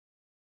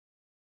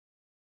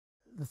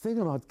The thing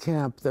about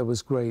camp that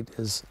was great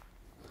is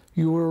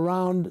you were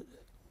around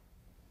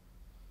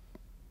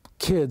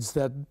kids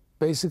that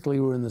basically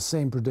were in the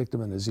same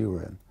predicament as you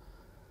were in.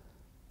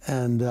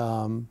 And,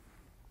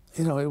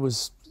 you know,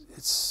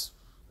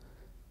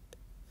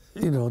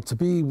 you know, to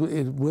be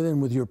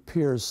with your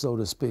peers, so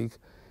to speak,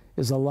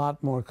 is a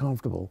lot more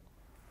comfortable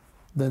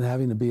than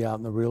having to be out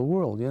in the real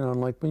world. You know,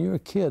 and like when you're a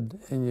kid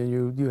and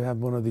you have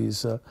one of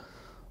these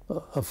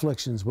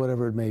afflictions,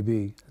 whatever it may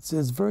be, it's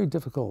very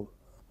difficult.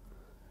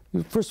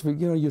 First of all,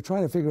 you know, you're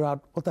trying to figure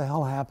out what the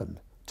hell happened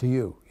to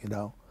you, you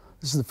know.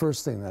 This is the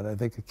first thing that I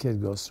think a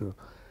kid goes through.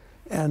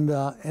 And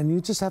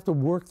you just have to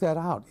work that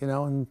out, you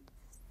know, and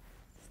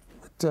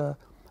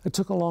it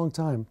took a long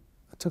time.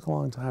 It took a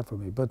long time for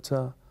me, but,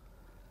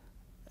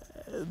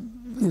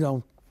 you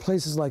know,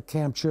 places like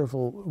Camp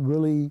Cheerful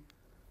really,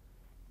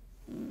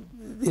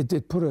 it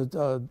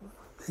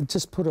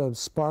just put a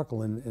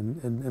sparkle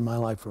in my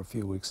life for a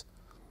few weeks.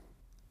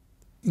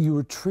 You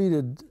were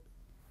treated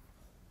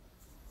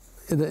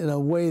in a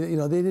way that, you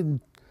know, they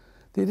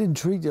didn't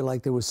treat you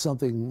like there was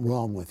something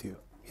wrong with you,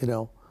 you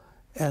know,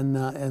 and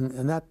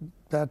that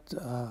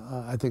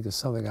I think is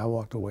something I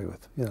walked away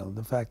with, you know,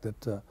 the fact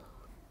that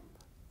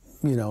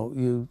you know,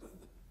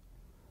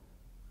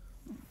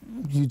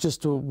 you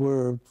just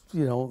were,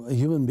 you know, a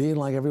human being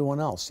like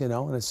everyone else, you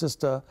know, and it's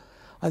just I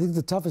think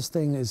the toughest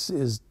thing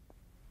is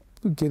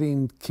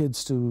getting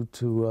kids to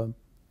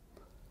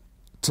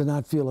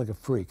not feel like a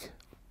freak,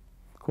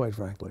 quite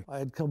frankly. I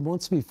had come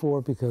once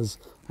before because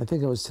I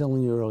think I was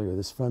telling you earlier,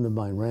 this friend of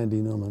mine,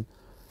 Randy Newman,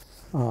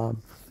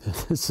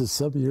 this is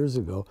some years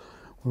ago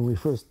when we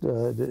first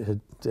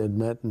had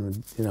met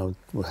and, you know,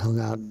 hung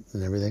out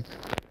and everything.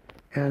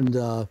 And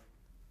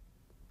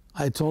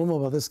I told him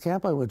about this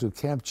camp I went to,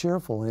 Camp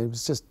Cheerful, and it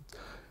was just,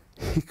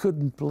 he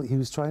couldn't believe, he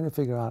was trying to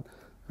figure out,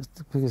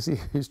 because he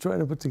was trying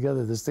to put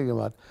together this thing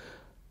about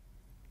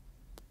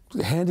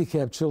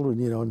handicapped children,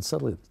 you know, and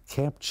suddenly,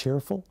 Camp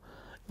Cheerful?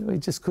 You know, he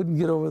just couldn't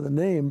get over the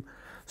name.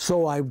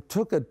 So I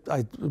took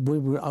I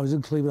was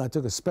in Cleveland, I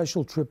took a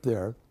special trip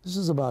there. This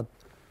is about,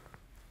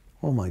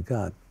 oh my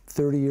God,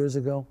 30 years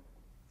ago.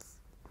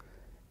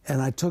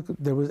 And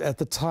there was, at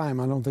the time,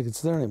 I don't think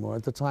it's there anymore,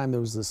 at the time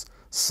there was this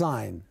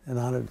sign, and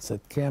on it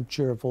said Camp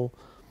Cheerful,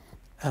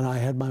 and I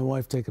had my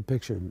wife take a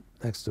picture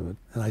next to it,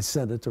 and I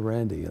sent it to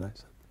Randy, and I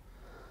said,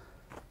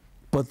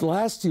 but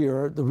last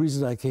year, the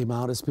reason I came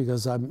out is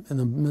because I'm in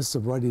the midst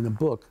of writing a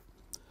book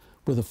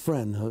with a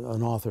friend,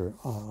 an author,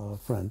 a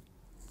friend,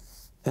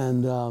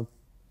 and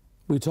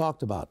we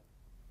talked about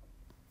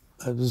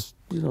it. It was,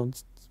 you know,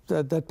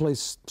 that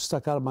place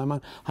stuck out of my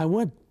mind. I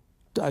went,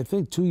 I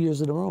think 2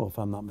 years in a row, if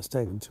I'm not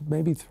mistaken,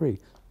 maybe 3,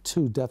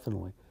 2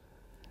 definitely.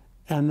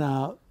 And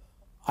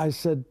I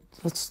said,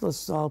 let's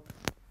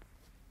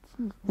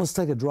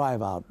take a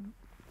drive out.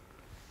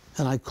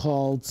 And I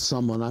called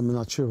someone, I'm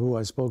not sure who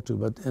I spoke to,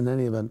 but in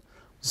any event,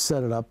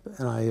 set it up,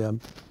 and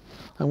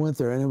I went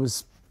there, and it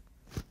was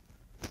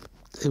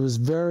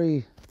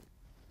very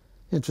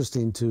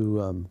interesting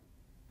to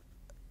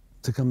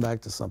come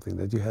back to something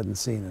that you hadn't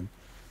seen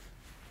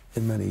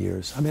in many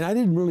years. I mean, I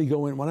didn't really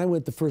go in. When I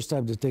went the first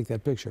time to take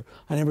that picture,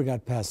 I never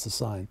got past the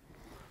sign.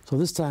 So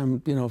this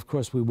time, you know, of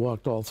course, we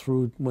walked all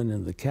through, went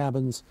into the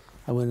cabins.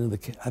 I went into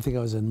I think I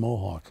was in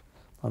Mohawk,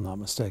 if I'm not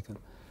mistaken.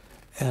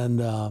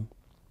 And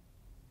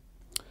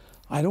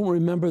I don't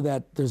remember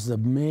that there's the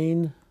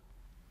main,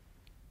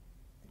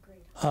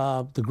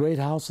 the Great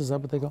House, is that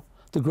what they call?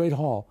 The Great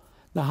Hall.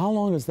 Now, how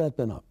long has that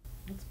been up?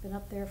 It's been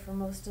up there for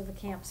most of the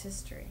camp's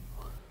history.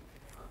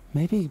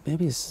 Maybe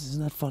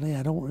isn't that funny?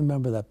 I don't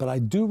remember that, but I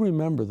do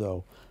remember,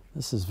 though.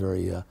 This is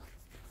very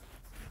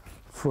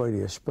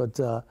Freudish, but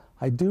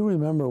I do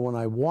remember when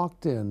I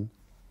walked in,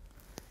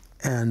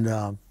 and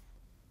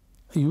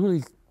you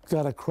really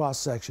got a cross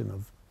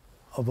section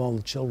of all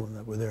the children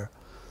that were there,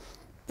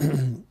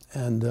 and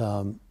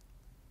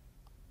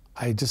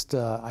I just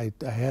I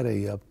had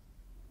a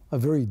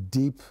very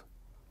deep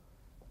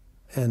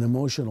and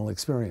emotional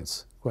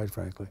experience, quite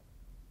frankly.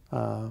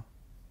 Well,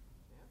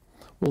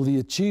 the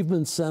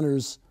Achievement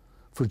Centers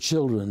for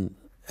Children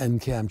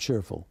and Camp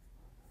Cheerful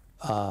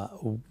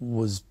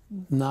was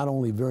not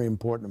only very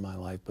important in my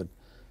life, but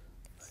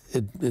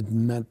it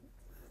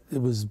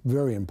was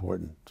very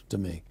important to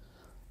me,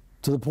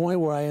 to the point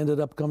where I ended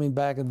up coming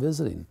back and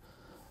visiting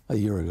a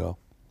year ago.